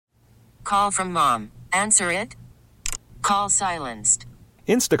call from mom. Answer it. Call silenced.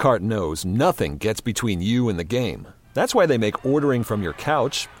 Instacart knows nothing gets between you and the game. That's why they make ordering from your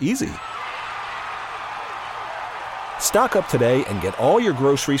couch easy. Stock up today and get all your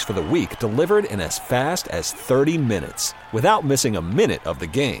groceries for the week delivered in as fast as 30 minutes without missing a minute of the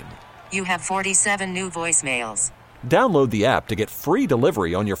game. You have 47 new voicemails. Download the app to get free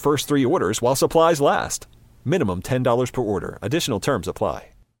delivery on your first 3 orders while supplies last. Minimum $10 per order. Additional terms apply.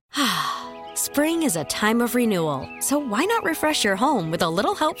 Spring is a time of renewal, so why not refresh your home with a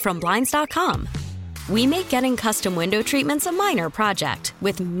little help from Blinds.com? We make getting custom window treatments a minor project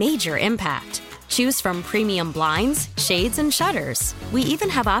with major impact. Choose from premium blinds, shades, and shutters. We even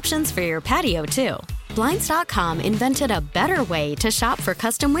have options for your patio, too. Blinds.com invented a better way to shop for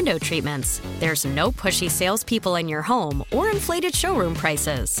custom window treatments. There's no pushy salespeople in your home or inflated showroom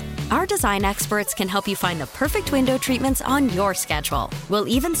prices. Our design experts can help you find the perfect window treatments on your schedule. We'll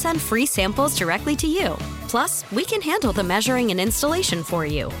even send free samples directly to you. Plus, we can handle the measuring and installation for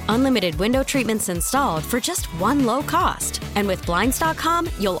you. Unlimited window treatments installed for just one low cost. And with Blinds.com,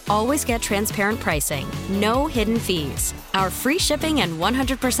 you'll always get transparent pricing. No hidden fees. Our free shipping and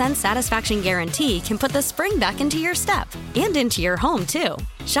 100% satisfaction guarantee can put the spring back into your step and into your home, too.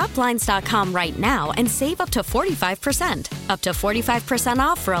 Shop Blinds.com right now and save up to 45%. Up to 45%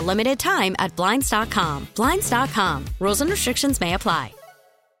 off for a limited time at Blinds.com. Blinds.com. Rules and restrictions may apply.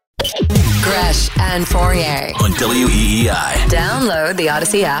 Gresh and Fourier on WEEI. Download the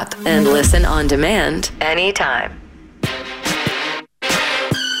Odyssey app and listen on demand anytime.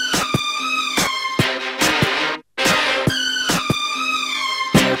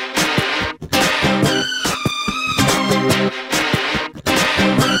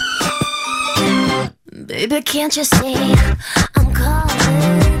 Baby, can't you see I'm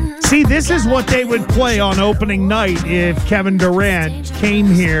calling? See, this is what they would play on opening night if Kevin Durant came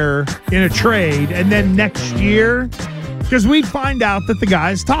here in a trade, and then next year, because we'd find out that the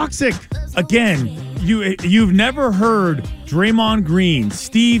guy's toxic. Again, you've never heard Draymond Green,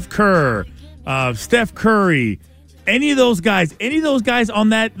 Steve Kerr, Steph Curry, any of those guys on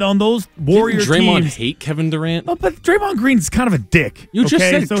those Warrior teams. Didn't Draymond hate Kevin Durant? Oh, but Draymond Green's kind of a dick. You just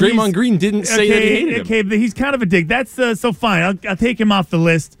said so Draymond Green didn't say that he hated him. Okay, but he's kind of a dick. That's so fine. I'll take him off the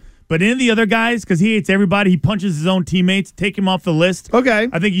list. But any of the other guys, because he hates everybody, he punches his own teammates, take him off the list. Okay.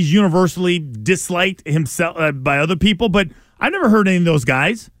 I think he's universally disliked himself by other people, but I never heard any of those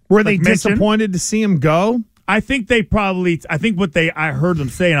guys. Were they disappointed to see him go? I think they probably. I think what I heard them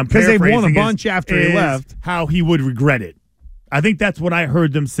say, and I'm because paraphrasing, they won a bunch after he left. How he would regret it. I think that's what I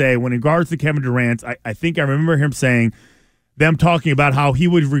heard them say when, in regards to Kevin Durant. I think I remember him saying, them talking about how he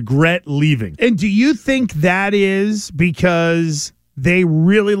would regret leaving. And do you think that is because they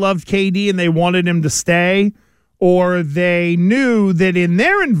really loved KD and they wanted him to stay, or they knew that in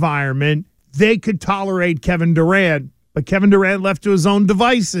their environment they could tolerate Kevin Durant, but Kevin Durant left to his own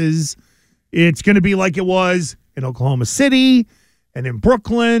devices? It's going to be like it was in Oklahoma City and in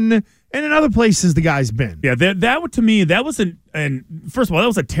Brooklyn and in other places the guy's been. Yeah, that to me, that was first of all, that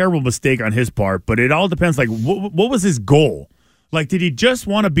was a terrible mistake on his part, but it all depends, like, what was his goal? Like, did he just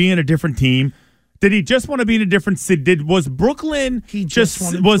want to be in a different team? Did he just want to be in a different city? Was Brooklyn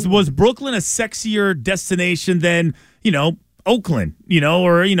was Brooklyn a sexier destination than, Oakland,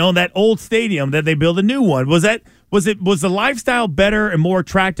 or, that old stadium that they built a new one? Was the lifestyle better and more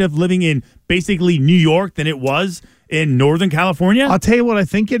attractive living in basically New York than it was in Northern California? I'll tell you what I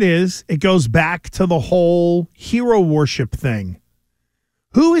think it is. It goes back to the whole hero worship thing.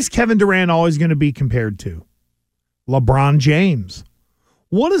 Who is Kevin Durant always going to be compared to? LeBron James.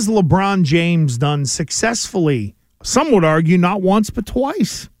 What has LeBron James done successfully? Some would argue not once but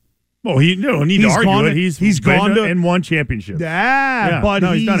twice. Well, no need to argue it. He's gone to and won championships. He's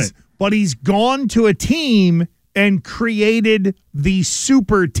done it. But he's gone to a team and created the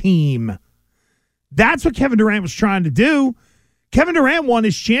super team. That's what Kevin Durant was trying to do. Kevin Durant won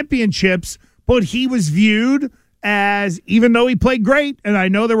his championships, but he was viewed as, even though he played great, and I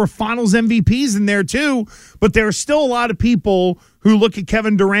know there were finals MVPs in there too, but there are still a lot of people who look at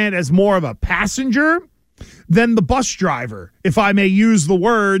Kevin Durant as more of a passenger than the bus driver, if I may use the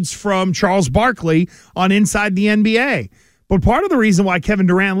words from Charles Barkley on Inside the NBA. But part of the reason why Kevin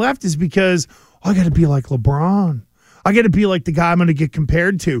Durant left is because, I got to be like LeBron. I got to be like the guy I'm going to get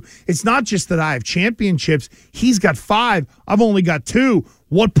compared to. It's not just that I have championships. He's got 5. I've only got 2.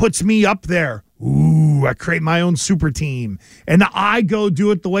 What puts me up there? Ooh, I create my own super team. And I go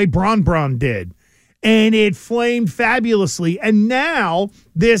do it the way Bron did. And it flamed fabulously. And now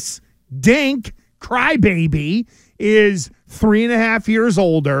this dink crybaby is 3.5 years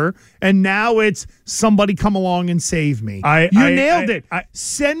older, and now it's somebody come along and save me. You nailed it.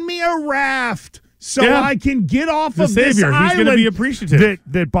 Send me a raft so I can get off of this island. He's going to be appreciative.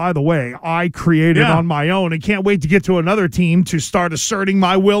 That, by the way, I created on my own and can't wait to get to another team to start asserting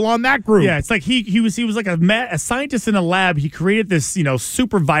my will on that group. Yeah, it's like he was like a scientist in a lab. He created this,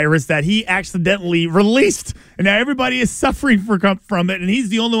 super virus that he accidentally released, and now everybody is suffering from it, and he's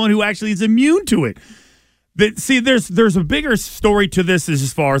the only one who actually is immune to it. There's a bigger story to this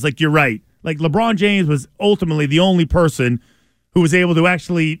as far as, like, you're right. Like, LeBron James was ultimately the only person who was able to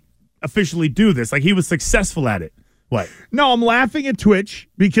actually officially do this. Like, he was successful at it. What? No, I'm laughing at Twitch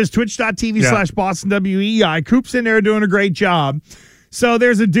because twitch.tv/BostonWEI. Coop's in there doing a great job. So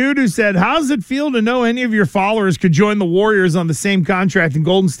there's a dude who said, how does it feel to know any of your followers could join the Warriors on the same contract and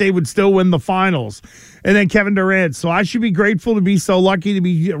Golden State would still win the finals? And then Kevin Durant, so I should be grateful to be so lucky to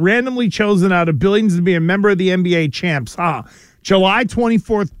be randomly chosen out of billions to be a member of the NBA champs. July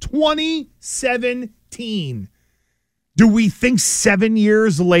 24th, 2017. Do we think 7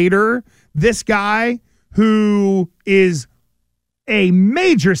 years later, this guy who is a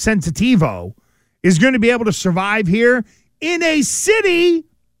major sensitivo is going to be able to survive here in a city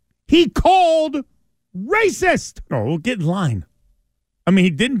he called racist? Oh, we'll get in line. I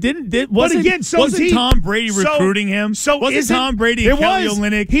mean, wasn't he, Tom Brady recruiting him? Wasn't Tom Brady and Kelly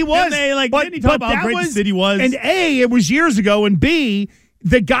Olynyk? He was. Didn't he talk about how great the city was? And A, it was years ago, and B,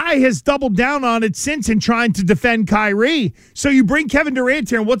 the guy has doubled down on it since in trying to defend Kyrie. So you bring Kevin Durant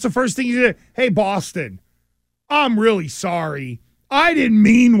here, and what's the first thing you do? Hey, Boston, I'm really sorry. I didn't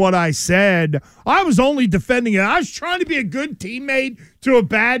mean what I said. I was only defending it. I was trying to be a good teammate to a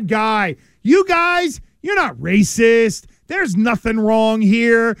bad guy. You guys, you're not racist. There's nothing wrong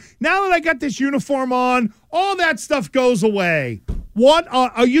here. Now that I got this uniform on, all that stuff goes away. What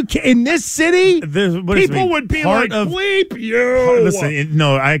are you in this city? People would be like, bleep you. Listen,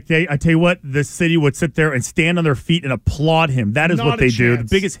 no, I tell you what, the city would sit there and stand on their feet and applaud him. That is what they do. The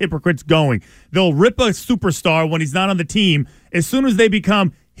biggest hypocrites going. They'll rip a superstar when he's not on the team. As soon as they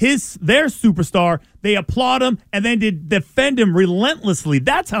become their superstar, they applaud him and then defend him relentlessly.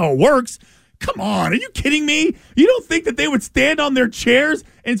 That's how it works. Come on, are you kidding me? You don't think that they would stand on their chairs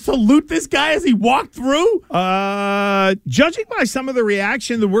and salute this guy as he walked through? Judging by some of the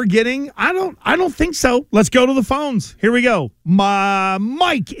reaction that we're getting, I don't think so. Let's go to the phones. Here we go.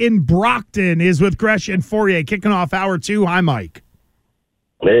 Mike in Brockton is with Gresh and Fourier, kicking off hour 2. Hi, Mike.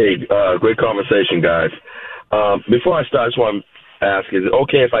 Hey, great conversation, guys. Before I start, I just want to ask, is it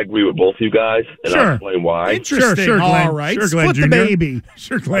okay if I agree with both you guys? And I'll explain why. Interesting. Sure, Glenn. All right. Sure, Glenn Split Jr. the baby.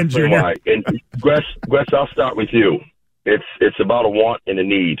 Sure, Glenn Jr. Why. And Gress, I'll start with you. It's about a want and a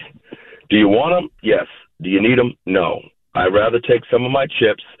need. Do you want them? Yes. Do you need them? No. I'd rather take some of my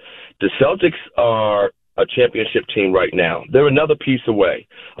chips. The Celtics are a championship team right now. They're another piece away,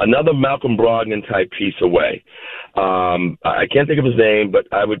 another Malcolm Brogdon type piece away. I can't think of his name, but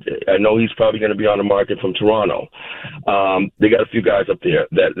I know he's probably going to be on the market from Toronto. They got a few guys up there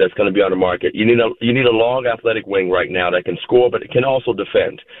that's going to be on the market. You need a long athletic wing right now that can score, but it can also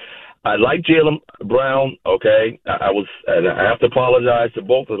defend. I like Jaylen Brown, okay? And I have to apologize to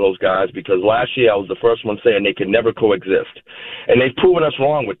both of those guys because last year I was the first one saying they can never coexist. And they've proven us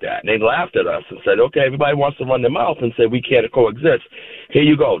wrong with that. And they laughed at us and said, okay, everybody wants to run their mouth and say we can't coexist. Here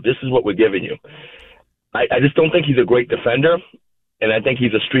you go. This is what we're giving you. I just don't think he's a great defender, and I think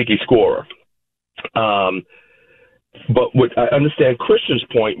he's a streaky scorer. But I understand Christian's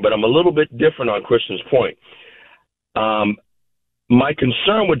point, but I'm a little bit different on Christian's point. My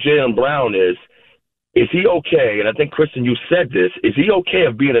concern with Jaylen Brown is he okay, and I think, Christian, you said this, is he okay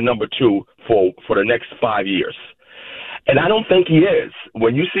of being a number 2 for the next 5 years? And I don't think he is.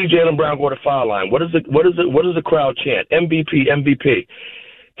 When you see Jaylen Brown go to the foul line, what does the crowd chant? MVP, MVP.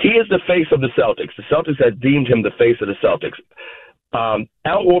 He is the face of the Celtics. The Celtics have deemed him the face of the Celtics. Al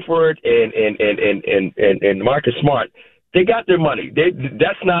Horford and Marcus Smart, they got their money. They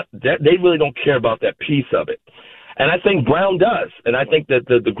really don't care about that piece of it. And I think Brown does, and I think that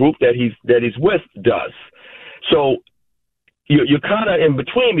the group that he's with does. So you're kind of in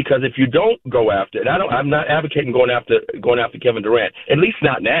between because if you don't go after, and I'm not advocating going after Kevin Durant, at least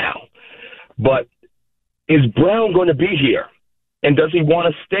not now. But is Brown going to be here? And does he want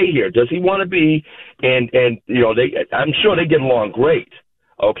to stay here? Does he want to be? And I'm sure they get along great.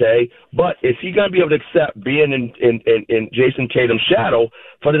 Okay, but is he going to be able to accept being in Jason Tatum's shadow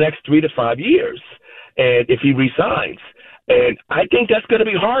for the next 3 to 5 years? And if he resigns, and I think that's going to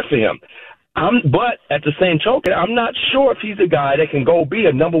be hard for him. But at the same token, I'm not sure if he's a guy that can go be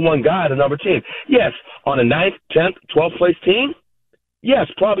a number 1 guy at a number team. Yes, on a 9th, 10th, 12th place team, Yes,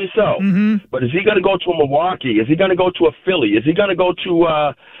 probably so. Mm-hmm. But is he going to go to a Milwaukee? Is he going to go to a Philly? Is he going to go to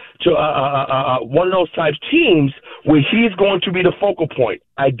one of those types teams where he's going to be the focal point?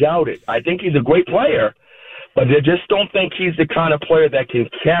 I doubt it. I think he's a great player, but I just don't think he's the kind of player that can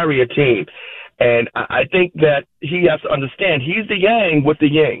carry a team. And I think that he has to understand he's the yang with the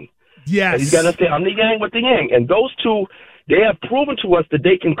yin. Yes. And he's got to say, I'm the yang with the yang. And those two, they have proven to us that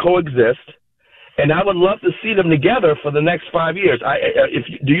they can coexist. And I would love to see them together for the next 5 years.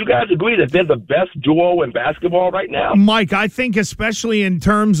 Do you guys agree that they're the best duo in basketball right now? Mike, I think especially in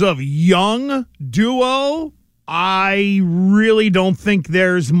terms of young duo, I really don't think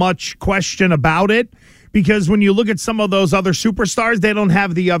there's much question about it. Because when you look at some of those other superstars, they don't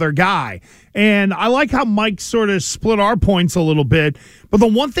have the other guy. And I like how Mike sort of split our points a little bit. But the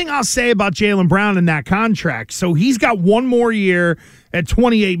one thing I'll say about Jaylen Brown in that contract, so he's got one more year at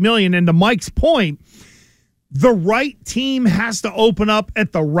 $28 million. And to Mike's point, the right team has to open up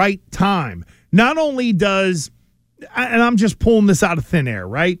at the right time. Not only does, and I'm just pulling this out of thin air,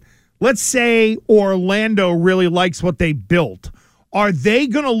 right? Let's say Orlando really likes what they built. Are they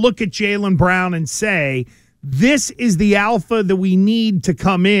going to look at Jaylen Brown and say, this is the alpha that we need to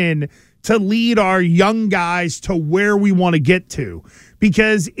come in to lead our young guys to where we want to get to?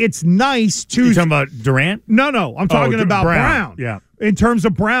 Because it's nice to... You talking about Durant? No. I'm talking about Brown. Yeah. In terms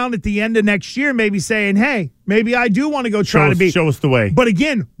of Brown at the end of next year, maybe saying, hey, maybe I do want to go Show us the way. But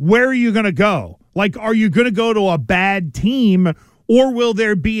again, where are you going to go? Like, are you going to go to a bad team, or will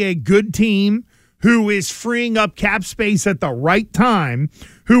there be a good team who is freeing up cap space at the right time,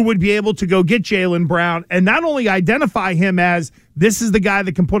 who would be able to go get Jaylen Brown and not only identify him as this is the guy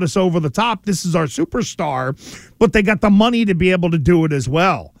that can put us over the top, this is our superstar, but they got the money to be able to do it as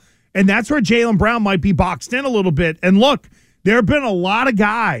well. And that's where Jaylen Brown might be boxed in a little bit. And look, there have been a lot of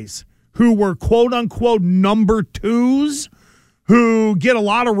guys who were quote-unquote number twos who get a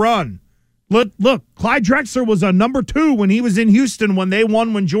lot of run. Look, Clyde Drexler was a number 2 when he was in Houston when they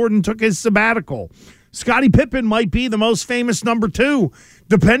won when Jordan took his sabbatical. Scottie Pippen might be the most famous number 2.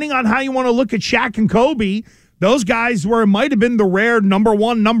 Depending on how you want to look at Shaq and Kobe, those guys might have been the rare number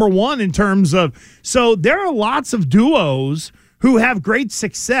one in terms of. So there are lots of duos who have great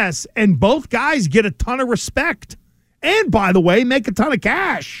success, and both guys get a ton of respect. And, by the way, make a ton of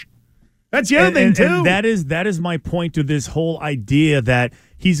cash. That's the other thing, too. And that is my point to this whole idea that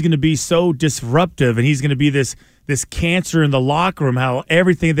he's going to be so disruptive and he's going to be this cancer in the locker room, how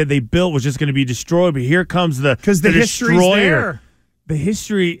everything that they built was just going to be destroyed. But here comes the history's destroyer. There. The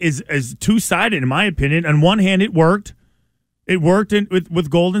history is two-sided, in my opinion. On one hand, it worked. It worked with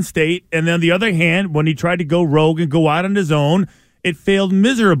Golden State. And then on the other hand, when he tried to go rogue and go out on his own, it failed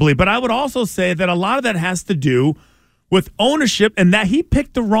miserably. But I would also say that a lot of that has to do with ownership and that he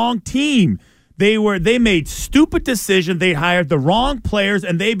picked the wrong team. They made stupid decisions. They hired the wrong players,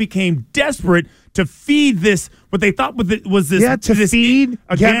 and they became desperate to feed this. What they thought was this. Yeah, to feed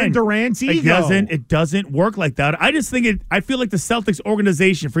Kevin Durant's ego. It doesn't work like that. I just think I feel like the Celtics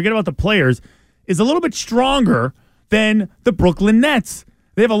organization, forget about the players, is a little bit stronger than the Brooklyn Nets.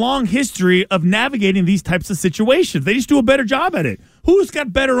 They have a long history of navigating these types of situations. They just do a better job at it. Who's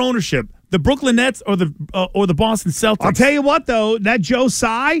got better ownership? The Brooklyn Nets or the Boston Celtics? I'll tell you what, though, that Joe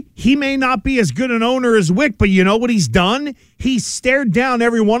Tsai, he may not be as good an owner as Wick, but you know what he's done? He stared down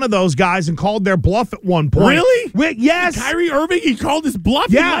every one of those guys and called their bluff at one point. Really? Wick, yes. And Kyrie Irving, he called his bluff.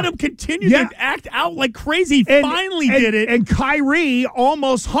 Yeah. He let him continue to act out like crazy. He finally did it. And Kyrie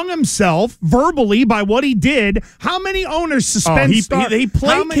almost hung himself verbally by what he did. How many owners suspended? They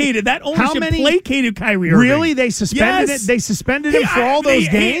placated. That ownership placated Kyrie Irving. Really? They suspended it? They suspended him for all those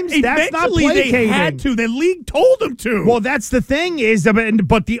games? That's not placating. They had to. The league told them to. Well, that's the thing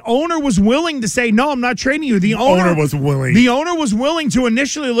but the owner was willing to say, no, I'm not trading you. The owner was willing. The owner was willing to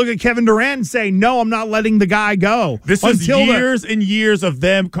initially look at Kevin Durant and say, no, I'm not letting the guy go. This was years and years of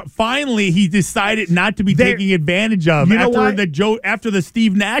them. Finally, he decided not to be taking advantage of after the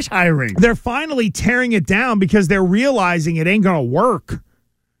Steve Nash hiring. They're finally tearing it down because they're realizing it ain't going to work.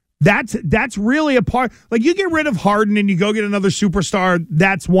 That's really a part. Like, you get rid of Harden and you go get another superstar,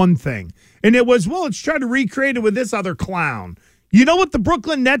 that's one thing. And it was, let's try to recreate it with this other clown. You know what the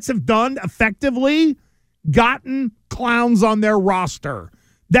Brooklyn Nets have done effectively? Gotten clowns on their roster.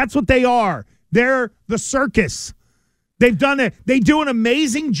 That's what they are. They're the circus. They've done it. They do an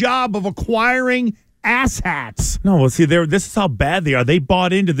amazing job of acquiring asshats. No, well, see, this is how bad they are. They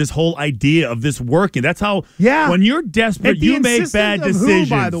bought into this whole idea of this working. That's how, when you're desperate, you make bad decisions.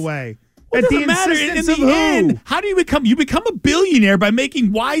 Who, by the way? What does it matter? In the end, how do you become? You become a billionaire by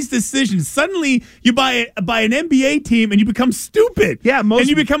making wise decisions. Suddenly, you buy an NBA team and you become stupid. Yeah, and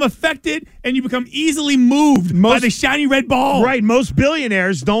you become affected and you become easily moved by the shiny red ball. Right. Most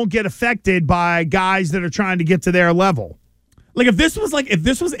billionaires don't get affected by guys that are trying to get to their level. Like if this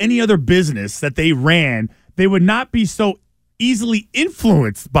was any other business that they ran, they would not be so easily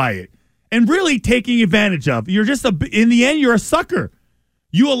influenced by it and really taking advantage of. You're just in the end, you're a sucker.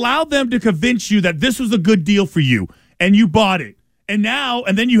 You allowed them to convince you that this was a good deal for you, and you bought it. And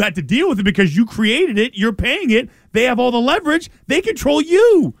then you had to deal with it because you created it, you're paying it, they have all the leverage, they control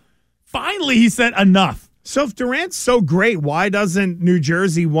you. Finally, he said, enough. So if Durant's so great, why doesn't New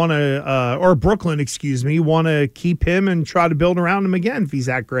Jersey want to, or Brooklyn, want to keep him and try to build around him again if he's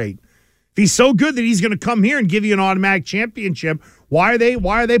that great? If he's so good that he's going to come here and give you an automatic championship, why are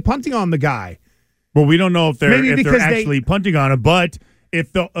they punting on the guy? Well, we don't know if they're actually punting on him, but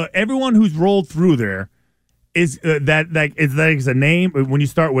if everyone who's rolled through there is that is a name, when you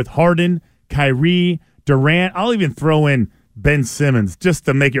start with Harden, Kyrie, Durant, I'll even throw in Ben Simmons just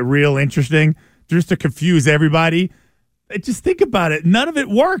to make it real interesting, just to confuse everybody. Just think about it. None of it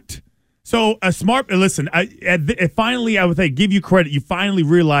worked. So listen, finally, I would say, give you credit. You finally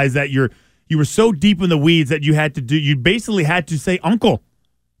realized that you were so deep in the weeds that you basically had to say, uncle.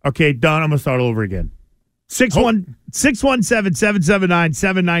 Okay, done. I'm going to start over again.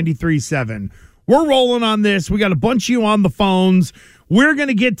 617-779-7937. We're rolling on this. We got a bunch of you on the phones. We're going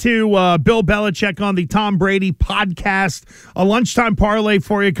to get to Bill Belichick on the Tom Brady podcast. A lunchtime parlay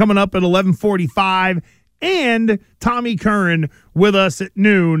for you coming up at 11:45. And Tommy Curran with us at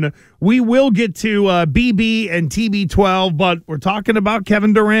noon. We will get to BB and TB12, but we're talking about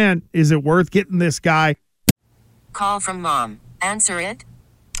Kevin Durant. Is it worth getting this guy? Call from mom. Answer it.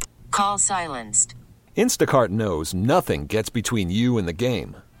 Call silenced. Instacart knows nothing gets between you and the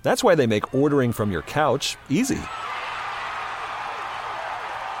game. That's why they make ordering from your couch easy.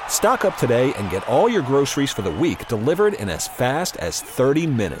 Stock up today and get all your groceries for the week delivered in as fast as 30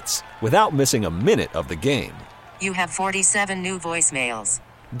 minutes without missing a minute of the game. You have 47 new voicemails.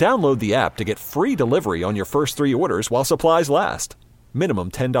 Download the app to get free delivery on your first 3 orders while supplies last.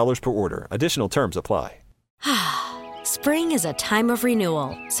 Minimum $10 per order. Additional terms apply. Spring is a time of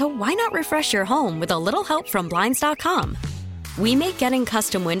renewal, so why not refresh your home with a little help from Blinds.com? We make getting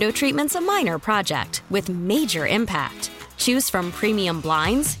custom window treatments a minor project with major impact. Choose from premium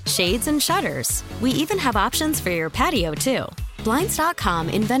blinds, shades, and shutters. We even have options for your patio, too. Blinds.com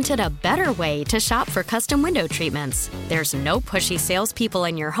invented a better way to shop for custom window treatments. There's no pushy salespeople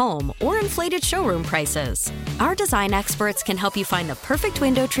in your home or inflated showroom prices. Our design experts can help you find the perfect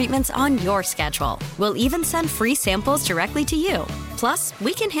window treatments on your schedule. We'll even send free samples directly to you. Plus,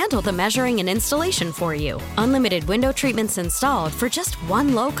 we can handle the measuring and installation for you. Unlimited window treatments installed for just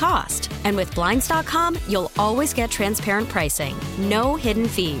one low cost. And with Blinds.com, you'll always get transparent pricing. No hidden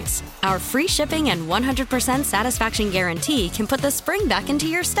fees. Our free shipping and 100% satisfaction guarantee can put the spring back into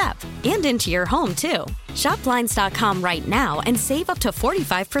your step and into your home, too. Shop Blinds.com right now and save up to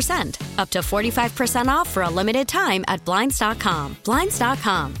 45%. Up to 45% off for a limited time at Blinds.com.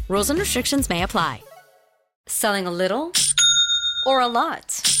 Blinds.com. Rules and restrictions may apply. Selling a little or a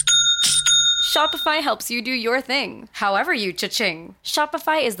lot? Shopify helps you do your thing, however you cha-ching.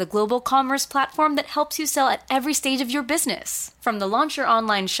 Shopify is the global commerce platform that helps you sell at every stage of your business. From the launch your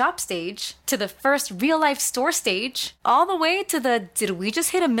online shop stage, to the first real-life store stage, all the way to the did we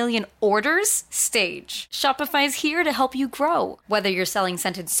just hit 1 million orders stage. Shopify is here to help you grow. Whether you're selling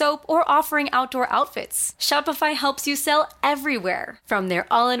scented soap or offering outdoor outfits, Shopify helps you sell everywhere. From their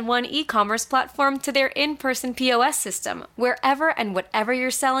all-in-one e-commerce platform to their in-person POS system, wherever and whatever you're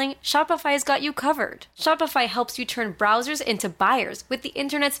selling, Shopify's got you covered. Shopify helps you turn browsers into buyers with the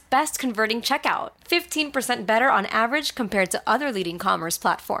internet's best converting checkout. 15% better on average compared to other leading commerce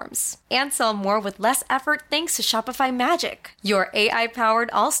platforms. And sell more with less effort thanks to Shopify Magic, your AI-powered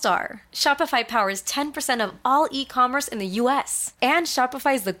all-star. Shopify powers 10% of all e-commerce in the U.S. And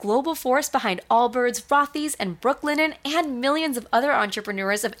Shopify is the global force behind Allbirds, Rothy's, and Brooklinen, and millions of other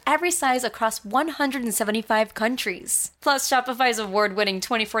entrepreneurs of every size across 175 countries. Plus, Shopify's award-winning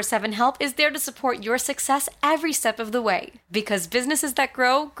 24/7 help is there to support your success every step of the way. Because businesses that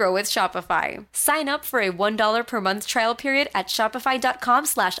grow, grow with Shopify. Sign up for a $1 per month trial period at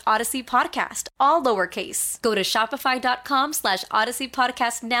shopify.com/Odyssey Podcast, all lowercase. Go to shopify.com/Odyssey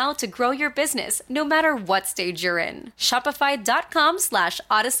Podcast now to grow your business, no matter what stage you're in.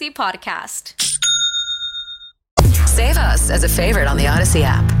 Shopify.com/Odyssey Podcast. Save us as a favorite on the Odyssey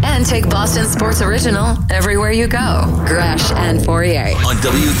app and take Boston Sports Original everywhere you go. Gresh and Fourier on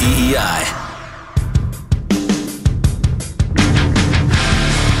WEEI.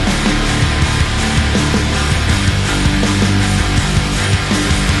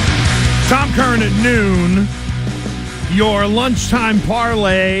 Kern at noon. Your lunchtime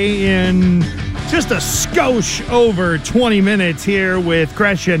parlay in just a skosh over 20 minutes here with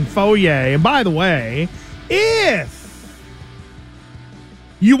Gresh and Foyer. And by the way, if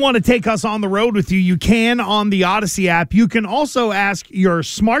you want to take us on the road with you, you can on the Odyssey app. You can also ask your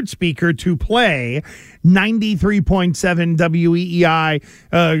smart speaker to play 93.7 WEEI.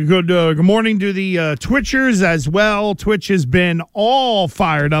 Good morning to the Twitchers as well. Twitch has been all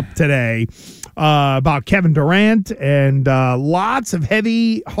fired up today about Kevin Durant and lots of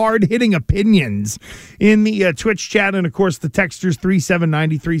heavy, hard-hitting opinions in the Twitch chat. And, of course, the texters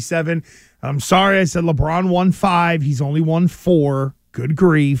 37937. I'm sorry I said LeBron won 5. He's only won 4. Good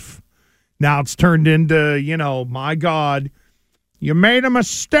grief. Now it's turned into, my God, you made a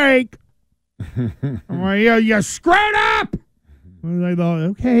mistake. You screwed up. I thought,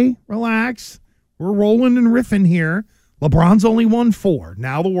 okay, relax. We're rolling and riffing here. LeBron's only won 4.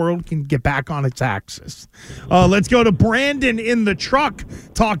 Now the world can get back on its axis. Let's go to Brandon in the truck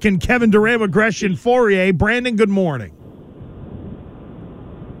talking Kevin Durant with Gresh and Fourier. Brandon, good morning.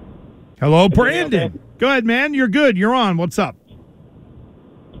 Hello, Brandon. Go ahead, man. You're good. You're on. What's up?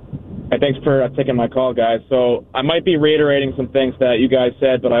 Hey, thanks for taking my call, guys. So I might be reiterating some things that you guys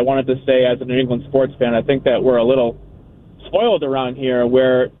said, but I wanted to say as a New England sports fan, I think that we're a little spoiled around here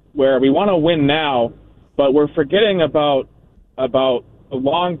where we want to win now, but we're forgetting about the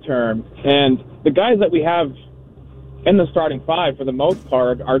long term. And the guys that we have in the starting 5, for the most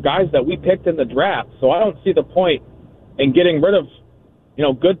part, are guys that we picked in the draft. So I don't see the point in getting rid of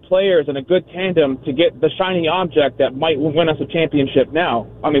good players and a good tandem to get the shiny object that might win us a championship now.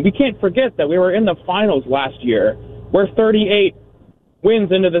 I mean, we can't forget that we were in the finals last year. We're 38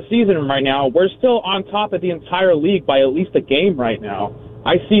 wins into the season right now. We're still on top of the entire league by at least a game right now.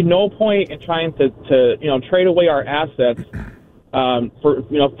 I see no point in trying to trade away our assets for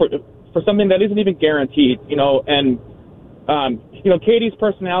something that isn't even guaranteed. Katie's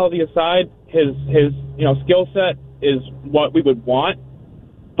personality aside, his skill set is what we would want.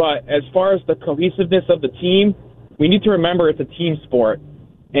 But as far as the cohesiveness of the team, we need to remember it's a team sport.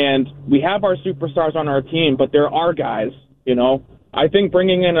 And we have our superstars on our team, but there are guys, I think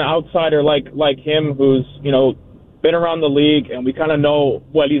bringing in an outsider like him who's, been around the league and we kind of know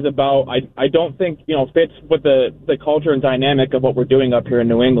what he's about, I don't think, fits with the culture and dynamic of what we're doing up here in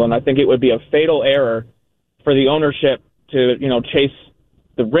New England. I think it would be a fatal error for the ownership to, chase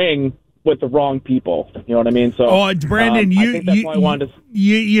the ring with the wrong people. You know what I mean? So, Brandon, I think that's why I wanted to...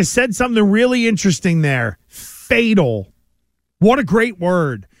 you said something really interesting there. Fatal. What a great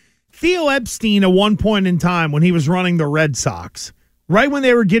word. Theo Epstein, at one point in time when he was running the Red Sox, right when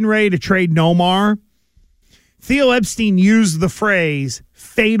they were getting ready to trade Nomar, Theo Epstein used the phrase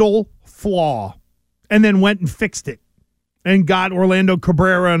fatal flaw and then went and fixed it and got Orlando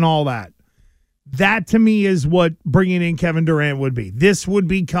Cabrera and all that. That, to me, is what bringing in Kevin Durant would be. This would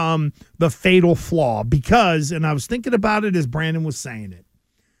become the fatal flaw because, and I was thinking about it as Brandon was saying it,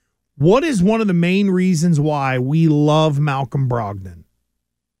 what is one of the main reasons why we love Malcolm Brogdon?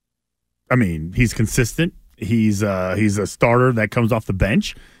 I mean, he's consistent. He's a starter that comes off the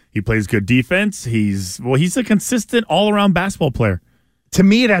bench. He plays good defense. He's a consistent all-around basketball player. To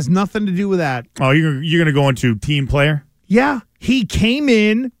me, it has nothing to do with that. Oh, you're going to go into team player? Yeah. He came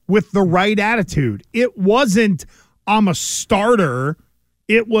in with the right attitude. It wasn't, I'm a starter.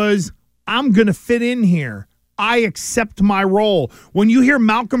 It was, I'm going to fit in here. I accept my role. When you hear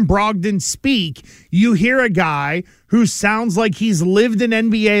Malcolm Brogdon speak, you hear a guy who sounds like he's lived an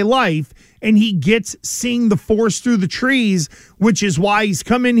NBA life and he gets seeing the forest through the trees, which is why he's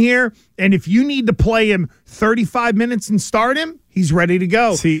come in here. And if you need to play him 35 minutes and start him, he's ready to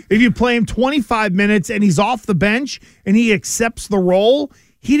go. See, if you play him 25 minutes and he's off the bench and he accepts the role,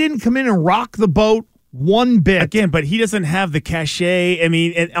 he didn't come in and rock the boat one bit. Again, but he doesn't have the cachet. I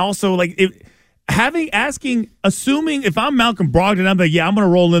mean, and also, like, assuming if I'm Malcolm Brogdon, I'm like, yeah, I'm going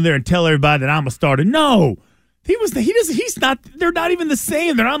to roll in there and tell everybody that I'm a starter. No. He's not, they're not even the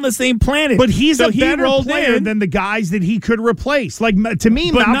same. They're not on the same planet. But he's a better player than the guys that he could replace. Like, to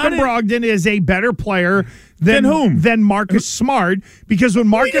me, Malcolm Brogdon is a better player than whom? Than Marcus Smart. Because when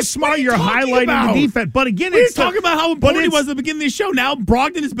Marcus Smart, you're highlighting the defense. But again, it's talking about how important he was at the beginning of the show. Now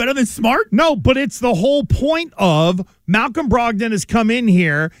Brogdon is better than Smart? No, but it's the whole point of Malcolm Brogdon has come in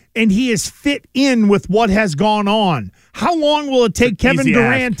here and he has fit in with what has gone on. How long will it take Kevin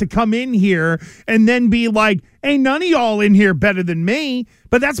Durant to come in here and then be like, ain't none of y'all in here better than me?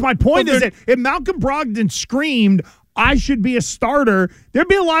 But that's my point, is that if Malcolm Brogdon screamed, I should be a starter, there'd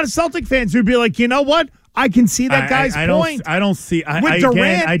be a lot of Celtic fans who'd be like, you know what? I can see that guy's point. I don't see. With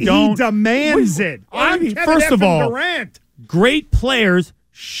Durant, he demands it. First of all, great players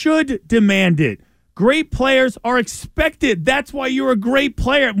should demand it. Great players are expected. That's why you're a great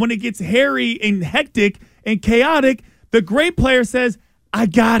player. When it gets hairy and hectic and chaotic, the great player says, I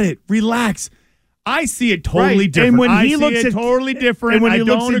got it. Relax. I see it totally different. And when he looks at totally different, and when he I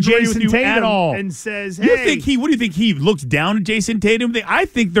looks don't at agree Jason with you Tatum at all. And says, what do you think he looks down at Jason Tatum? I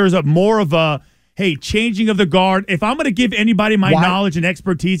think there's more of a, hey, changing of the guard. If I'm going to give anybody my knowledge and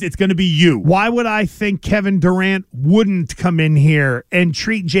expertise, it's going to be you. Why would I think Kevin Durant wouldn't come in here and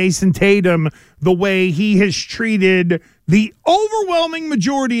treat Jason Tatum the way he has treated the overwhelming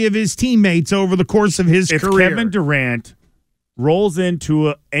majority of his teammates over the course of his career? If Kevin Durant rolls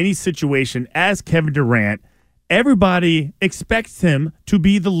into any situation as Kevin Durant, everybody expects him to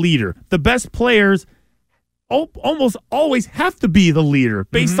be the leader. The best players almost always have to be the leader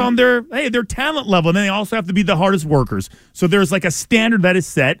based on their talent level. And then they also have to be the hardest workers. So there's like a standard that is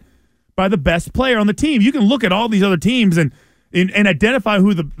set by the best player on the team. You can look at all these other teams and identify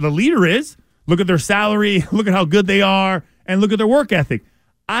who the leader is. Look at their salary, look at how good they are, and look at their work ethic.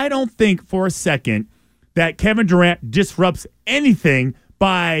 I don't think for a second that Kevin Durant disrupts anything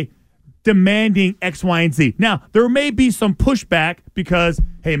by demanding X, Y, and Z. Now, there may be some pushback because,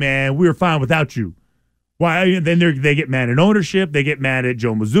 hey, man, we were fine without you. Why? Then they get mad at ownership, they get mad at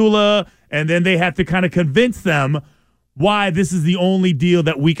Joe Mazzulla, and then they have to kind of convince them why this is the only deal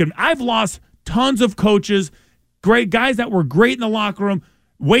that we can. I've lost tons of coaches, great guys that were great in the locker room,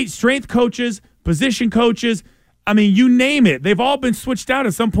 weight strength coaches, position coaches. I mean, you name it. They've all been switched out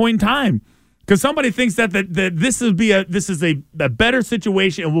at some point in time because somebody thinks that this is a better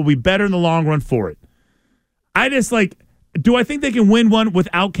situation and will be better in the long run for it. I just do I think they can win one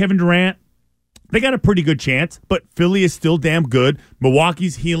without Kevin Durant? They got a pretty good chance, but Philly is still damn good.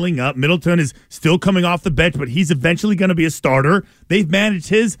 Milwaukee's healing up. Middleton is still coming off the bench, but he's eventually going to be a starter. They've managed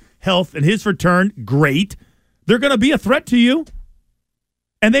his health and his return great. They're going to be a threat to you.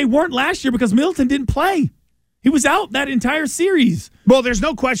 And they weren't last year because Middleton didn't play. He was out that entire series. Well, there's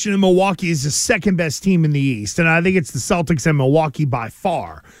no question that Milwaukee is the second best team in the East, and I think it's the Celtics and Milwaukee by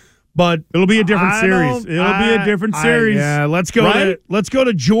far. But it'll be a different series. It'll be a different series. Yeah, let's go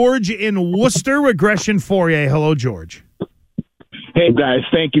to George in Worcester with Gresham Fourier. Hello, George. Hey guys,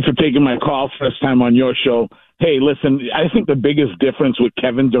 thank you for taking my call. First time on your show. Hey, listen, I think the biggest difference with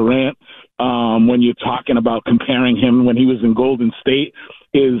Kevin Durant, when you're talking about comparing him when he was in Golden State,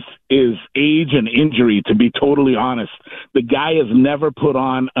 is age and injury. To be totally honest, the guy has never put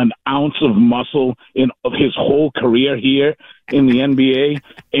on an ounce of muscle of his whole career here in the NBA,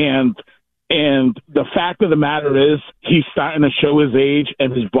 and the fact of the matter is he's starting to show his age,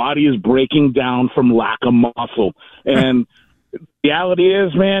 and his body is breaking down from lack of muscle. And the reality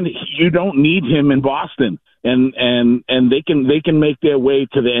is, man, you don't need him in Boston, and they can make their way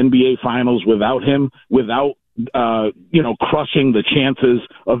to the NBA Finals without him, without crushing the chances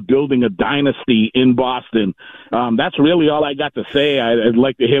of building a dynasty in Boston. That's really all I got to say. I'd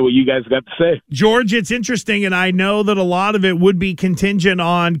like to hear what you guys got to say. George, it's interesting, and I know that a lot of it would be contingent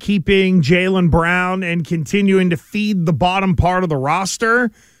on keeping Jaylen Brown and continuing to feed the bottom part of the roster,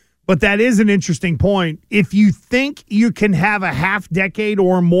 but that is an interesting point. If you think you can have a half-decade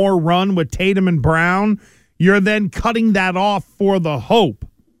or more run with Tatum and Brown, you're then cutting that off for the hope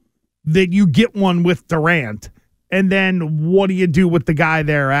that you get one with Durant, and then what do you do with the guy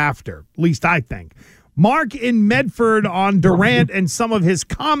thereafter? At least I think. Mark in Medford on Durant and some of his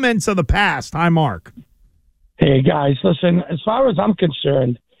comments of the past. Hi, Mark. Hey, guys, listen, as far as I'm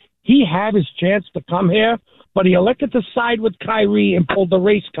concerned, he had his chance to come here, but he elected to side with Kyrie and pulled the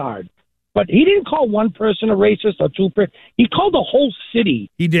race card. But he didn't call one person a racist or two. He called the whole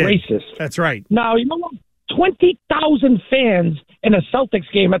city racist. That's right. Now, you know what? 20,000 fans in a Celtics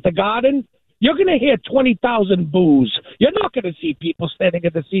game at the Garden, you're going to hear 20,000 boos. You're not going to see people standing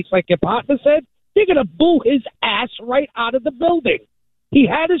in the seats like your partner said. They're going to boo his ass right out of the building. He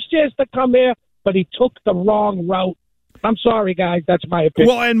had his chance to come here, but he took the wrong route. I'm sorry, guys. That's my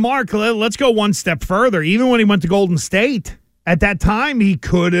opinion. Well, and Mark, let's go one step further. Even when he went to Golden State, at that time, he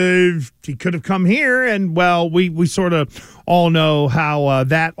could have come here, and, well, we sort of all know how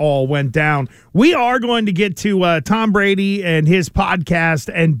that all went down. We are going to get to Tom Brady and his podcast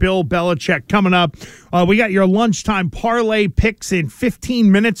and Bill Belichick coming up. We got your lunchtime parlay picks in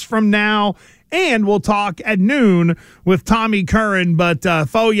 15 minutes from now, and we'll talk at noon with Tommy Curran. But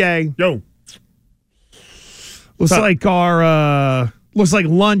Fourier, yo, looks like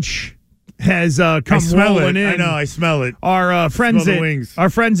lunch has come rolling in. I know, I smell it. Our friends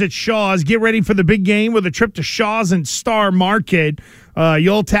at Shaw's, get ready for the big game with a trip to Shaw's and Star Market.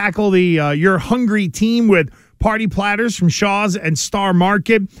 You'll tackle your hungry team with party platters from Shaw's and Star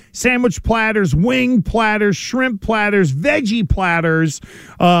Market, sandwich platters, wing platters, shrimp platters, veggie platters.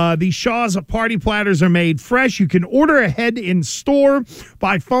 The Shaw's party platters are made fresh. You can order ahead in store,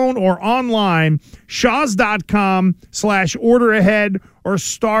 by phone, or online. Shaws.com/order ahead or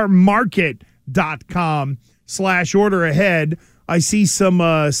starmarket.com/order ahead. I see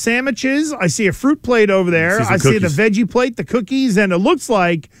some sandwiches. I see a fruit plate over there. I see the veggie plate, the cookies, and it looks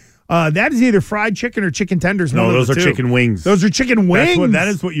like that is either fried chicken or chicken tenders. No, those are chicken wings. Those are chicken wings.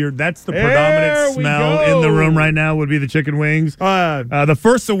 That's the predominant smell in the room right now would be the chicken wings. The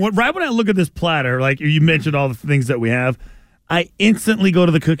first, right when I look at this platter, like you mentioned all the things that we have, I instantly go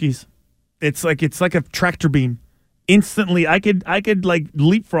to the cookies. It's like a tractor beam. Instantly, I could like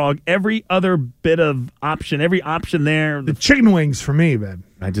leapfrog every other bit of option, every option there. The chicken wings for me, man.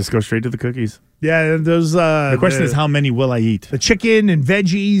 I just go straight to the cookies. Yeah, those. The question is, how many will I eat? The chicken and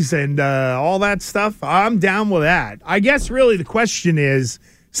veggies and all that stuff. I'm down with that. I guess really the question is,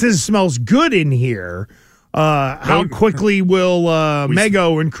 since it smells good in here, how quickly will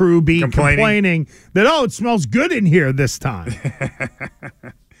Mego and crew be complaining that, it smells good in here this time?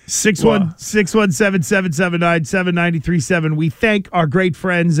 617-779-7937. We thank our great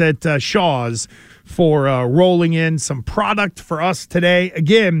friends at Shaw's for rolling in some product for us today.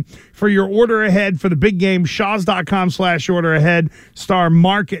 Again, for your order ahead for the big game, shaws.com/order ahead,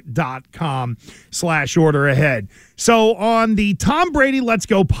 starmarket.com/order ahead. So on the Tom Brady Let's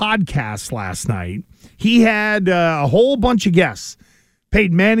Go podcast last night, he had a whole bunch of guests.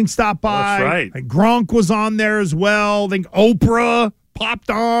 Peyton Manning stopped by. That's right. Gronk was on there as well. I think Oprah popped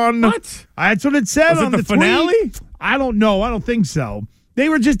on. What? That's what it said on the finale? tweet. I don't know. I don't think so. They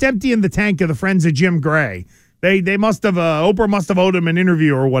were just emptying the tank of the friends of Jim Gray. They must have, Oprah must have owed him an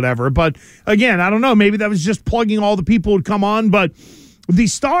interview or whatever. But again, I don't know. Maybe that was just plugging all the people who'd come on. But the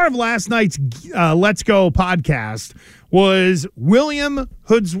star of last night's Let's Go podcast was William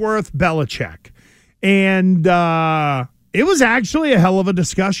Hoodsworth Belichick. And it was actually a hell of a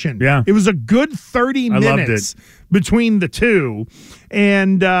discussion. Yeah. It was a good 30 minutes between the two.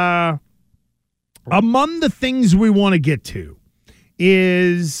 And among the things we want to get to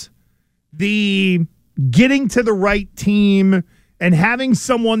is the getting to the right team and having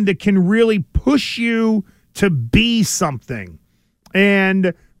someone that can really push you to be something.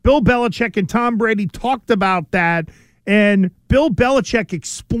 And Bill Belichick and Tom Brady talked about that, and Bill Belichick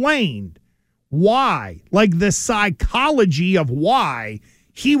explained why, like the psychology of why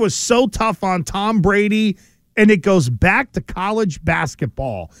he was so tough on Tom Brady, and it goes back to college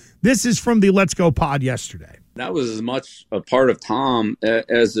basketball. This is from the Let's Go pod yesterday. That was as much a part of Tom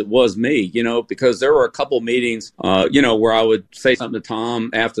as it was me, because there were a couple meetings, where I would say something to Tom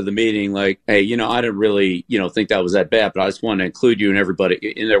after the meeting, like, hey, I didn't really, think that was that bad, but I just wanted to include you and everybody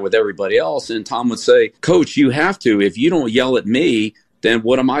in there with everybody else. And Tom would say, Coach, you have to. If you don't yell at me, then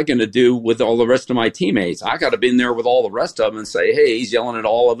what am I going to do with all the rest of my teammates? I got to be in there with all the rest of them and say, hey, he's yelling at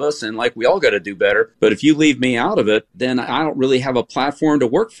all of us, and like we all got to do better. But if you leave me out of it, then I don't really have a platform to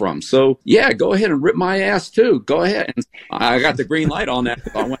work from. So, yeah, go ahead and rip my ass too. Go ahead. And I got the green light on that.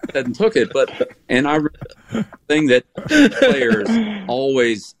 I went ahead and took it. And I think that players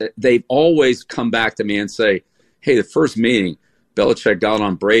they've always come back to me and say, hey, the first meeting, Belichick got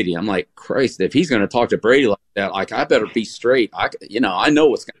on Brady. I'm like, Christ, if he's going to talk to Brady like that, like, I better be straight. I know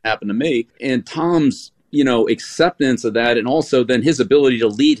what's going to happen to me. And Tom's, acceptance of that, and also then his ability to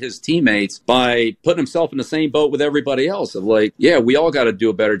lead his teammates by putting himself in the same boat with everybody else of like, yeah, we all got to do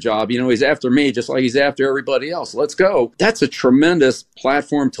a better job. He's after me just like he's after everybody else. Let's go. That's a tremendous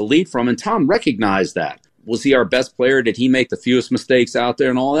platform to lead from. And Tom recognized that. Was he our best player? Did he make the fewest mistakes out there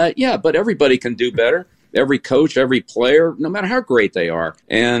and all that? Yeah, but everybody can do better. Every coach, every player, no matter how great they are.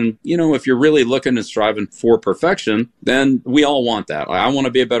 And, if you're really looking and striving for perfection, then we all want that. I want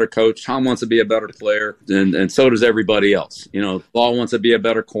to be a better coach. Tom wants to be a better player, and so does everybody else. Law wants to be a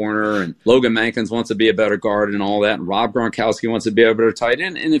better corner, and Logan Mankins wants to be a better guard and all that, and Rob Gronkowski wants to be a better tight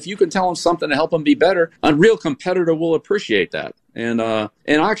end. And if you can tell him something to help him be better, a real competitor will appreciate that. And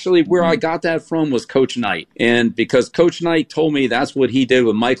actually where I got that from was Coach Knight. And because Coach Knight told me that's what he did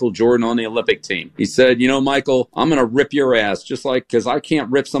with Michael Jordan on the Olympic team. He said, Michael, I'm going to rip your ass just like, because I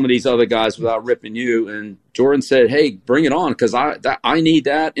can't rip some of these other guys without ripping you. And Jordan said, hey, bring it on, because I need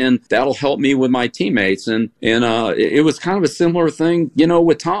that, and that'll help me with my teammates. And it was kind of a similar thing,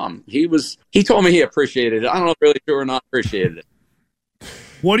 with Tom. He told me he appreciated it. I don't know really sure or not appreciated it.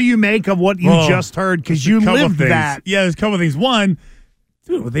 What do you make of what you just heard? Because you lived that. Yeah, there's a couple of things. One,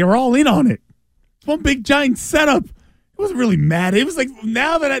 dude, they were all in on it. It's one big giant setup. It wasn't really mad. It was like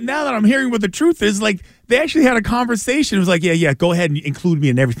now that I'm hearing what the truth is, like they actually had a conversation. It was like, yeah, go ahead and include me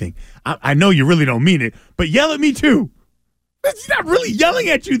in everything. I know you really don't mean it, but yell at me too. He's not really yelling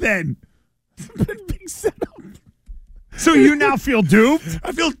at you then. Big setup. So you now feel duped?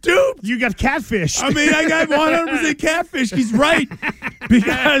 I feel duped. You got catfish. I mean, I got 100% catfish. He's right,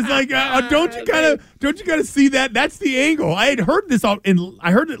 because don't you kind of see that? That's the angle. I had heard this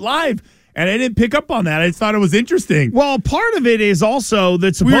I heard it live, and I didn't pick up on that. I just thought it was interesting. Well, part of it is also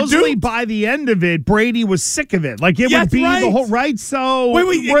that supposedly by the end of it, Brady was sick of it. Like it would be the whole right. So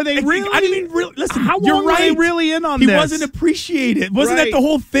wait, were they really? I didn't even listen. How you're long right. were they really in on he this? He wasn't appreciated. Wasn't that the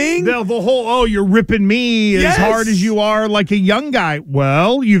whole thing? The whole you're ripping me as hard as you are like a young guy.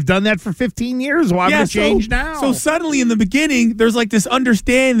 Well, you've done that for 15 years. Why would it change now? So suddenly in the beginning, there's like this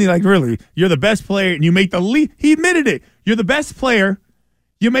understanding, like really, you're the best player, and you make the least. He admitted it. You're the best player.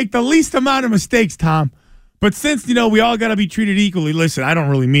 You make the least amount of mistakes, Tom. But since, we all got to be treated equally, listen, I don't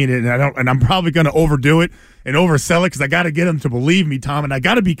really mean it, and I'm probably going to overdo it and oversell it because I got to get them to believe me, Tom, and I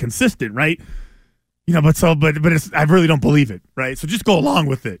got to be consistent, right? But I really don't believe it, right? So just go along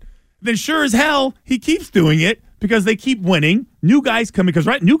with it. Then sure as hell, he keeps doing it because they keep winning. New guys come in,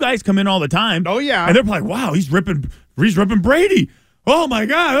 new guys come in all the time. Oh, yeah. And they're probably, wow, he's ripping Brady. Oh, my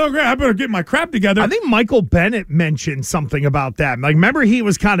God. Oh, great. I better get my crap together. I think Michael Bennett mentioned something about that. Like, remember he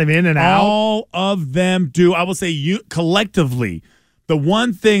was kind of in and out? All of them do. I will say collectively, the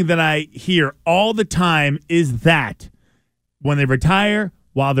one thing that I hear all the time is that when they retire,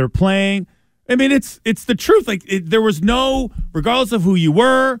 while they're playing, I mean, it's the truth. Like, there was no, regardless of who you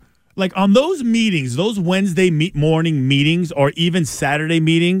were, like on those meetings, those Wednesday morning meetings or even Saturday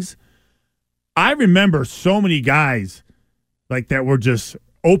meetings, I remember so many guys like that were just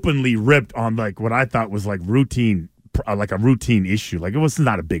openly ripped on like what I thought was like routine, like a routine issue. Like it was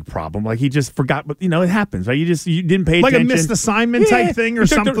not a big problem. Like he just forgot, but it happens, right? You didn't pay attention. Like a missed assignment type thing or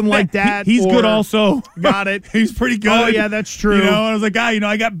something like that. He's good also. Got it. He's pretty good. Oh yeah, that's true. I was like,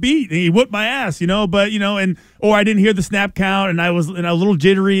 I got beat and he whooped my ass, but or I didn't hear the snap count and I was a little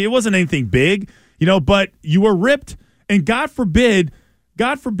jittery. It wasn't anything big, but you were ripped, and God forbid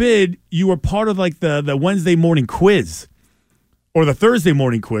you were part of like the Wednesday morning quiz. Or the Thursday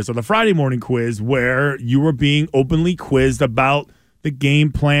morning quiz or the Friday morning quiz where you were being openly quizzed about the game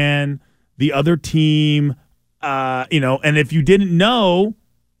plan, the other team, and if you didn't know,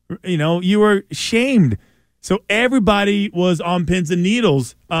 you were shamed. So everybody was on pins and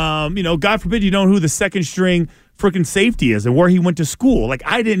needles. God forbid you don't know who the second string freaking safety is and where he went to school. Like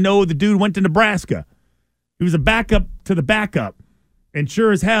I didn't know the dude went to Nebraska. He was a backup to the backup. And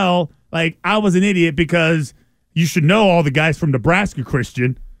sure as hell, like I was an idiot because you should know all the guys from Nebraska,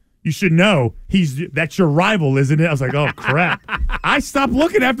 Christian. You should know that's your rival, isn't it? I was like, oh, crap. I stopped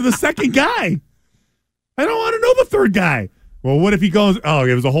looking after the second guy. I don't want to know the third guy. Well, what if he goes, oh,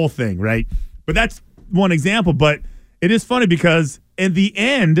 it was a whole thing, right? But that's one example. But it is funny because in the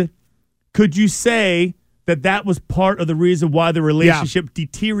end, could you say that was part of the reason why the relationship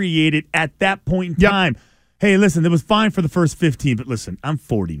deteriorated at that point in time? Hey, listen, it was fine for the first 15, but listen, I'm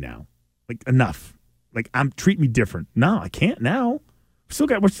 40 now. Like, enough. Like, treat me different. No, I can't now.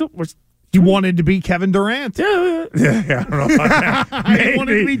 We're You wanted to be Kevin Durant. Yeah, I don't know about that. I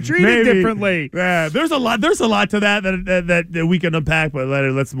wanted to be treated differently. Yeah, there's a lot to that we can unpack, but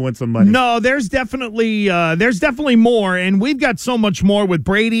let's win some money. No, there's definitely more, and we've got so much more with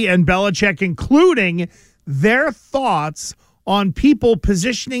Brady and Belichick, including their thoughts on people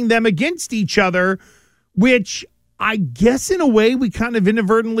positioning them against each other, which I guess in a way we kind of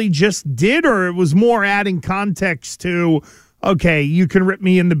inadvertently just did, or it was more adding context to, okay, you can rip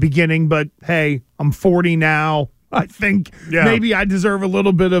me in the beginning, but hey, I'm 40 now. I think maybe I deserve a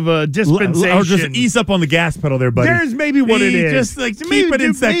little bit of a dispensation. Or just ease up on the gas pedal there, buddy. There's maybe what it is. Just like keep it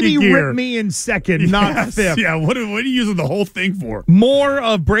in second gear. Maybe rip me in second, not fifth. Yeah, what are you using the whole thing for? More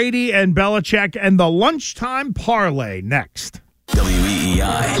of Brady and Belichick and the lunchtime parlay next. WEEI.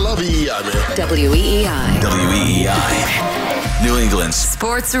 I love EEI, man. WEEI. WEEI. New England's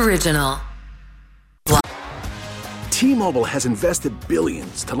Sports Original. T-Mobile has invested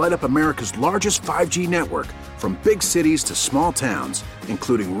billions to light up America's largest 5G network, from big cities to small towns,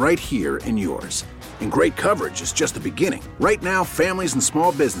 including right here in yours. And great coverage is just the beginning. Right now, families and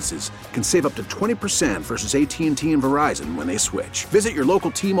small businesses can save up to 20% versus AT&T and Verizon when they switch. Visit your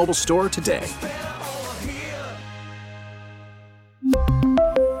local T-Mobile store today.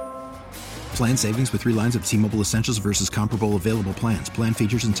 Plan savings with 3 lines of T-Mobile Essentials versus comparable available plans. Plan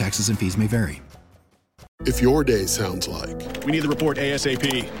features and taxes and fees may vary. If your day sounds like, we need the report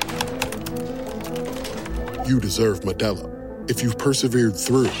ASAP, you deserve Modelo. If you've persevered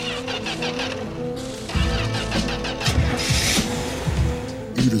through,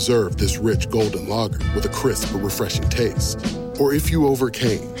 you deserve this rich golden lager with a crisp but refreshing taste. Or if you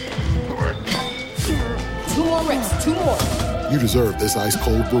overcame. 2 more reps, 2 more. You deserve this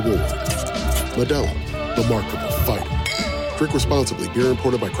ice-cold reward. Modelo, the mark of a fighter. Drink responsibly. Beer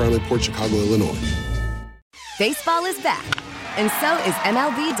imported by Crown Imports, Chicago, Illinois. Baseball is back, and so is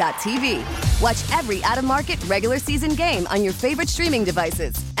MLB.tv. Watch every out-of-market regular season game on your favorite streaming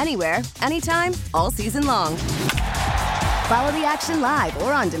devices, anywhere, anytime, all season long. Follow the action live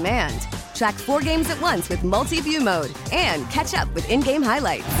or on demand. Track 4 games at once with multi-view mode and catch up with in-game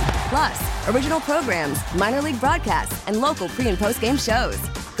highlights. Plus, original programs, minor league broadcasts, and local pre- and post-game shows.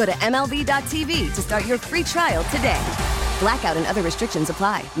 Go to MLB.tv to start your free trial today. Blackout and other restrictions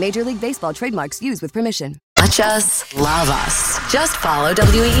apply. Major League Baseball trademarks used with permission. Watch us, love us. Just follow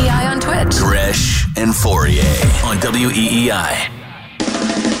WEEI on Twitch. Gresh and Fourier on WEEI.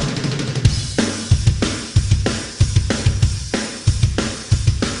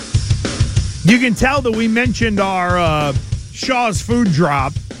 You can tell that we mentioned our Shaw's food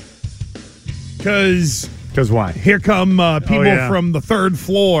drop because why? Here come people from the third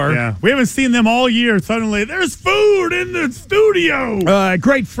floor. Yeah, we haven't seen them all year. Suddenly, there's food in the studio.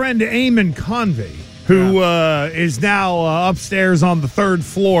 Great friend Eamon Convey, who is now upstairs on the third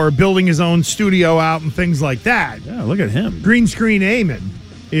floor, building his own studio out and things like that. Yeah, look at him. Green Screen Eamon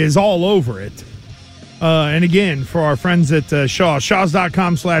is all over it. And again, for our friends at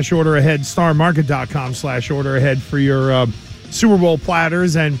Shaw's.com/order ahead, StarMarket.com/order ahead for your Super Bowl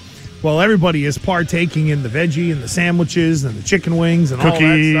platters. And, well, everybody is partaking in the veggie and the sandwiches and the chicken wings and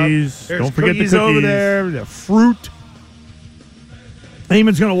cookies. All that stuff. There's Don't forget cookies the cookies over there, the fruit.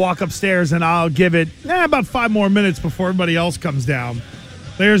 Eamon's going to walk upstairs, and I'll give it about 5 more minutes before everybody else comes down.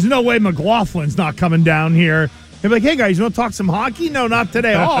 There's no way McLaughlin's not coming down here. They're like, hey, guys, you want to talk some hockey? No, not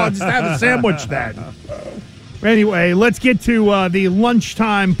today. Oh, I'll just have a sandwich then. Anyway, let's get to the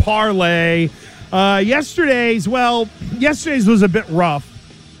lunchtime parlay. Yesterday's was a bit rough.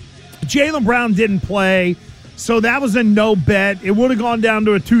 Jaylen Brown didn't play, so that was a no bet. It would have gone down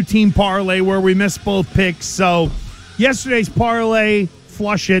to a 2-team parlay where we missed both picks. So yesterday's parlay,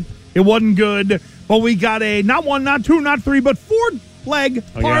 flush it. It wasn't good, but we got a not 1, not 2, not 3, but 4-leg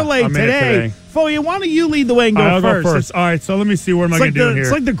parlay today. Foye, why don't you lead the way and go first? Go first. All right, so let me see what am I going to do here.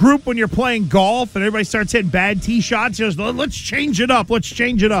 It's like the group when you're playing golf and everybody starts hitting bad tee shots. Just let's change it up. Let's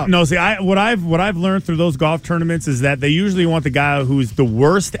change it up. No, see, what I've learned through those golf tournaments is that they usually want the guy who's the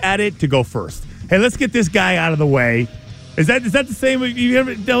worst at it to go first. Hey, let's get this guy out of the way. Is that the same?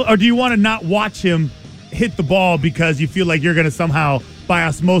 Or do you want to not watch him hit the ball because you feel like you're going to somehow, by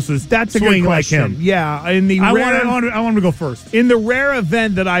osmosis, that's a swing good like question. him? Yeah, I want him to go first. In the rare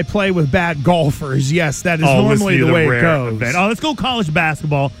event that I play with bad golfers, yes, that is normally the way it goes. Let's go college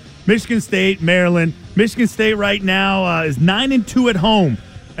basketball. Michigan State, Maryland. Michigan State right now is 9-2 at home,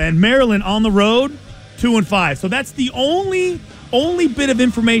 and Maryland on the road 2-5. So that's the only bit of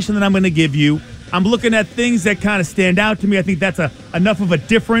information that I'm going to give you. I'm looking at things that kind of stand out to me. I think that's enough of a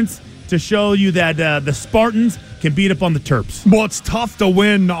difference to show you that the Spartans can beat up on the Terps. Well, it's tough to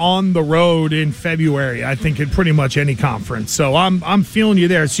win on the road in February, I think, in pretty much any conference. So I'm feeling you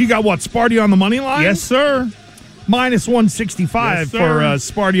there. So you got what, Sparty on the money line? Yes, sir. Minus 165 for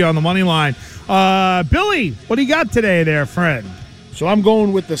Sparty on the money line. Billy, what do you got today there, friend? So I'm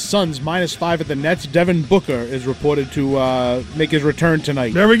going with the Suns, -5 at the Nets. Devin Booker is reported to make his return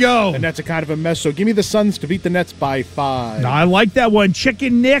tonight. There we go. The Nets are kind of a mess, so give me the Suns to beat the Nets by 5. I like that one.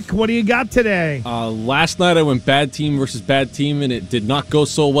 Chicken Nick, what do you got today? Last night I went bad team versus bad team, and it did not go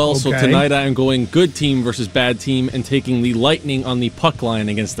so well. Okay. So tonight I am going good team versus bad team and taking the Lightning on the puck line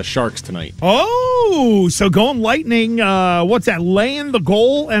against the Sharks tonight. Oh, so going Lightning. What's that? Laying the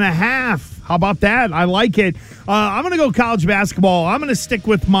goal and a half. How about that? I like it. I'm going to go college basketball. I'm going to stick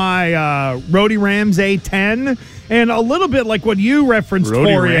with my Rhody Rams A10. And a little bit like what you referenced,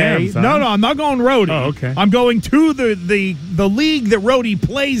 Fourier. Huh? No, I'm not going Rhody. Oh, okay. I'm going to the league that Rhody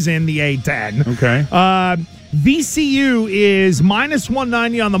plays in, the A10. Okay. VCU is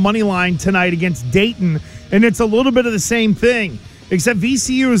 -190 on the money line tonight against Dayton. And it's a little bit of the same thing, except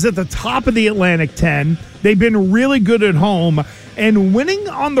VCU is at the top of the Atlantic 10. They've been really good at home. And winning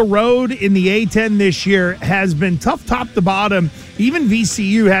on the road in the A10 this year has been tough top to bottom. Even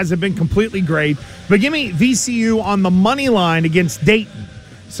VCU hasn't been completely great. But give me VCU on the money line against Dayton.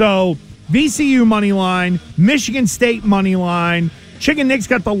 So VCU money line, Michigan State money line. Chicken Nick's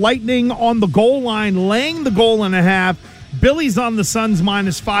got the Lightning on the goal line, laying the goal and a half. Billy's on the Suns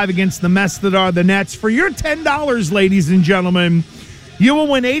 -5 against the mess that are the Nets. For your $10, ladies and gentlemen, you will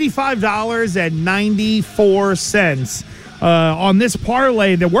win $85.94 on this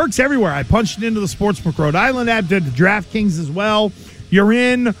parlay that works everywhere. I punched it into the Sportsbook Rhode Island app, did the DraftKings as well. you're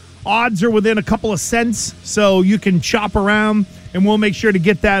in. Odds are within a couple of cents, so you can shop around, and we'll make sure to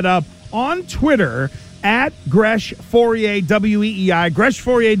get that up on Twitter at Gresh Fauria WEEI. Gresh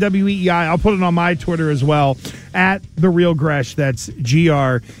Fauria WEEI. I'll put it on my Twitter as well, at The Real Gresh. That's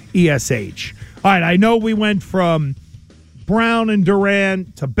GRESH. All right, I know we went from Brown and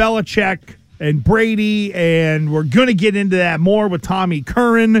Durant to Belichick and Brady, and we're going to get into that more with Tommy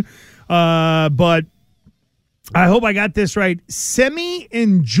Curran, but I hope I got this right. Semi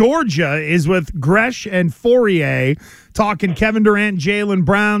in Georgia is with Gresh and Fourier talking Kevin Durant, Jaylen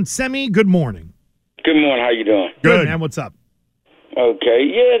Brown. Semi, good morning. Good morning. How you doing? Good, man. What's up? Okay.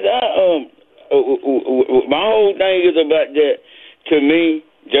 Yeah, my whole thing is about that. To me,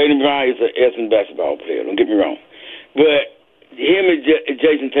 Jaylen Brown is an excellent basketball player. Don't get me wrong. But him and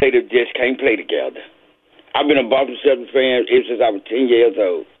Jason Tatum just can't play together. I've been a Boston Celtics fan ever since I was 10 years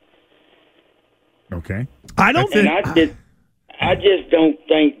old. Okay. I just don't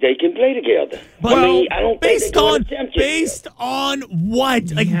think they can play together. Well, I mean, I don't think based on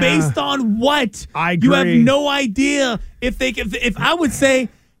what? Like, based on what? I agree. You have no idea if I would say,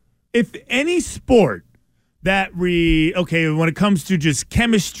 if any sport that when it comes to just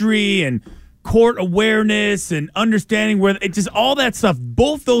chemistry and court awareness and understanding where it just all that stuff,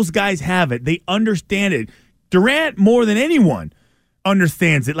 both those guys have it. They understand it. Durant more than anyone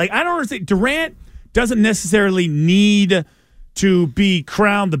understands it. Like, I don't understand. Durant doesn't necessarily need to be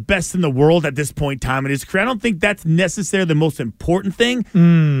crowned the best in the world at this point in time in his career. I don't think that's necessarily the most important thing.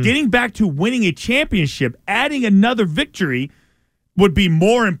 Getting back to winning a championship, adding another victory would be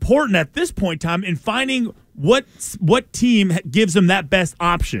more important at this point in time in finding what team gives him that best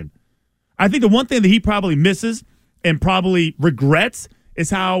option. I think the one thing that he probably misses and probably regrets is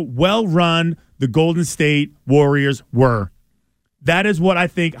how well run the Golden State Warriors were. That is what I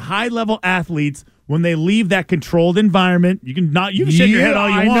think high-level athletes, when they leave that controlled environment, you can shake your head all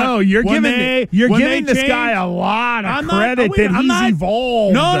you want. I know. You're giving this guy a lot of credit that he's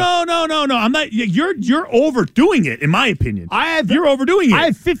evolved. No. I'm not. You're overdoing it, in my opinion. You're overdoing it. I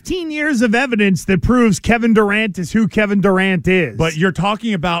have 15 years of evidence that proves Kevin Durant is who Kevin Durant is. But you're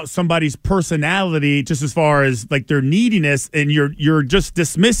talking about somebody's personality, just as far as like their neediness, and you're just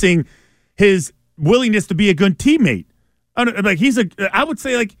dismissing his willingness to be a good teammate. Like I would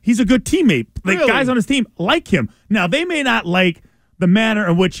say he's a good teammate. Like, really? Guys on his team like him. Now, they may not like the manner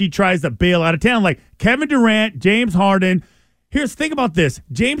in which he tries to bail out of town. Like Kevin Durant, James Harden. Think about this.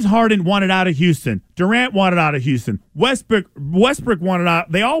 James Harden wanted out of Houston. Durant wanted out of Houston. Westbrook wanted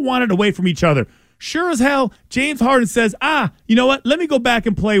out. They all wanted away from each other. Sure as hell, James Harden says, you know what? Let me go back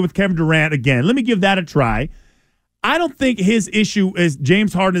and play with Kevin Durant again. Let me give that a try. I don't think his issue is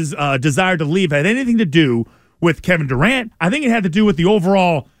James Harden's desire to leave had anything to do with Kevin Durant. I think it had to do with the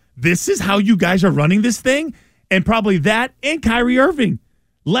overall, this is how you guys are running this thing, and probably that and Kyrie Irving.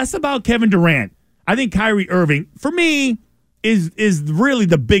 Less about Kevin Durant. I think Kyrie Irving, for me, is really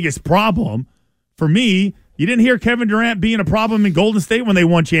the biggest problem. For me, you didn't hear Kevin Durant being a problem in Golden State when they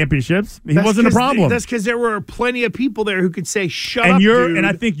won championships. He wasn't a problem. That's because there were plenty of people there who could say, shut up, dude. And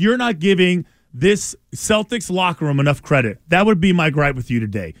I think you're not giving this Celtics locker room enough credit. That would be my gripe with you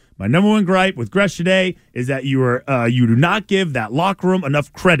today. My number one gripe with Gresh today is that you do not give that locker room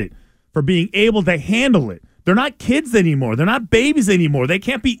enough credit for being able to handle it. They're not kids anymore. They're not babies anymore. They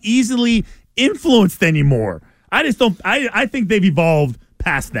can't be easily influenced anymore. I just don't. I think they've evolved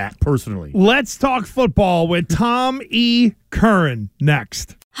past that, personally. Let's talk football with Tom E. Curran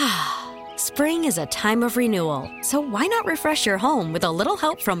next. Spring is a time of renewal, so why not refresh your home with a little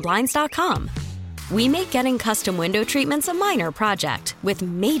help from Blinds.com? We make getting custom window treatments a minor project with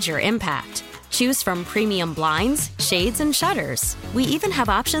major impact. Choose from premium blinds, shades, and shutters. We even have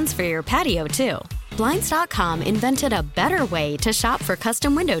options for your patio, too. Blinds.com invented a better way to shop for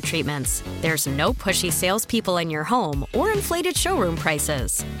custom window treatments. There's no pushy salespeople in your home or inflated showroom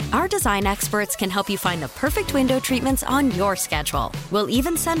prices. Our design experts can help you find the perfect window treatments on your schedule. We'll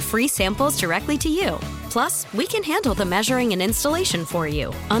even send free samples directly to you. Plus, we can handle the measuring and installation for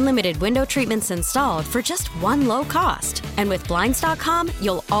you. Unlimited window treatments installed for just one low cost. And with Blinds.com,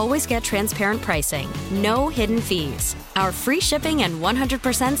 you'll always get transparent pricing. No hidden fees. Our free shipping and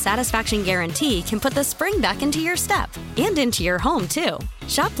 100% satisfaction guarantee can put the spring back into your step and into your home, too.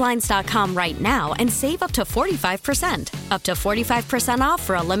 Shop Blinds.com right now and save up to 45%. Up to 45% off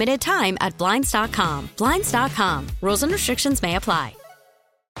for a limited time at Blinds.com. Blinds.com. Rules and restrictions may apply.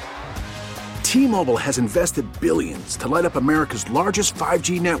 T-Mobile has invested billions to light up America's largest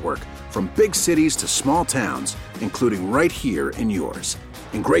 5G network, from big cities to small towns, including right here in yours.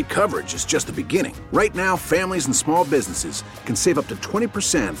 And great coverage is just the beginning. Right now, families and small businesses can save up to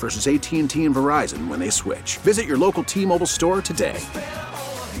 20% versus AT&T and Verizon when they switch. Visit your local T-Mobile store today.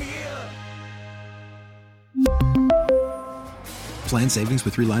 Plan savings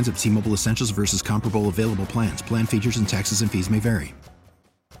with 3 lines of T-Mobile Essentials versus comparable available plans. Plan features and taxes and fees may vary.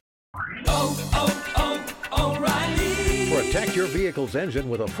 Protect your vehicle's engine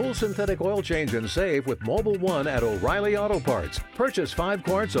with a full synthetic oil change and save with Mobil 1 at O'Reilly Auto Parts. Purchase 5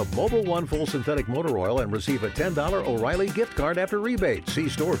 quarts of Mobil 1 full synthetic motor oil and receive a $10 O'Reilly gift card after rebate. See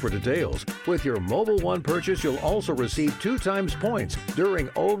store for details. With your Mobil 1 purchase, you'll also receive 2 times points during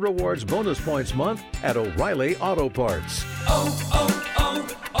O Rewards Bonus Points Month at O'Reilly Auto Parts.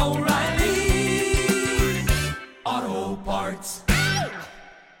 O'Reilly Auto Parts.